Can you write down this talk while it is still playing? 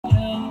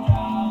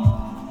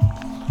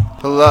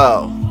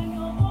Hello,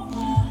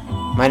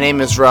 my name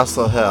is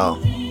Russell Hill,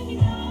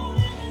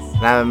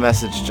 and I have a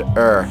message to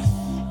Earth.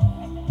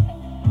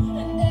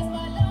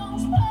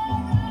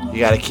 You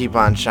gotta keep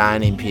on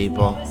shining,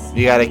 people.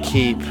 You gotta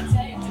keep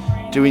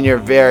doing your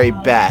very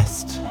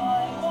best,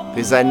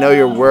 because I know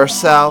your worst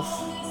self,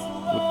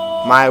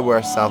 my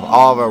worst self,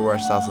 all of our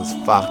worst selves is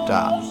fucked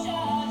up.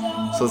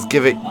 So let's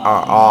give it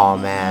our all,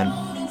 man.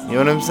 You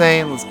know what I'm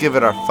saying? Let's give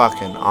it our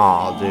fucking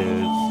all,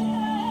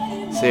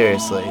 dudes.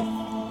 Seriously.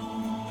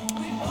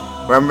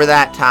 Remember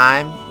that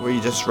time where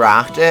you just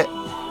rocked it?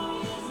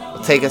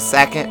 Well, take a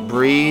second,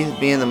 breathe,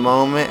 be in the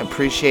moment,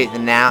 appreciate the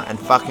now, and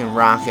fucking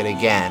rock it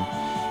again.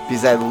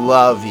 Because I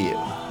love you,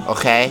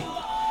 okay?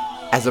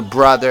 As a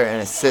brother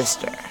and a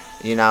sister,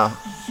 you know?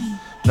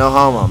 No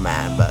homo,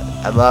 man, but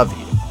I love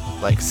you.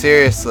 Like,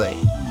 seriously,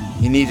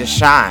 you need to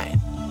shine,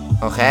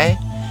 okay?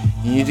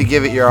 You need to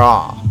give it your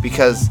all.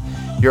 Because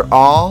your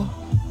all,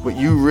 what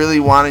you really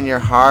want in your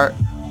heart,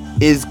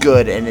 is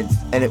good, and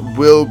it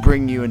will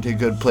bring you into a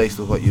good place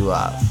with what you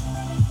love.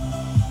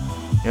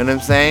 You know what I'm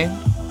saying?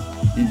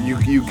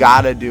 You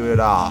gotta do it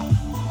all.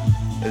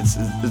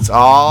 It's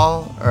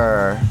all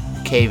or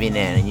caving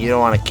in, and you don't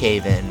want to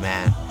cave in,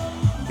 man.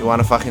 You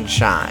want to fucking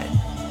shine.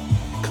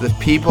 Because if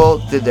people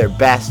did their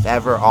best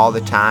ever all the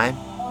time,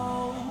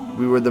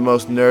 we were the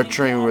most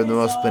nurturing, we were the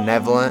most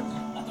benevolent,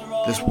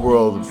 this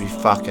world would be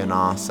fucking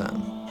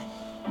awesome.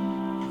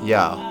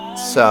 Yo,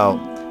 so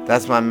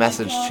that's my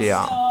message to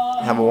y'all.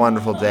 Have a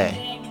wonderful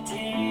day.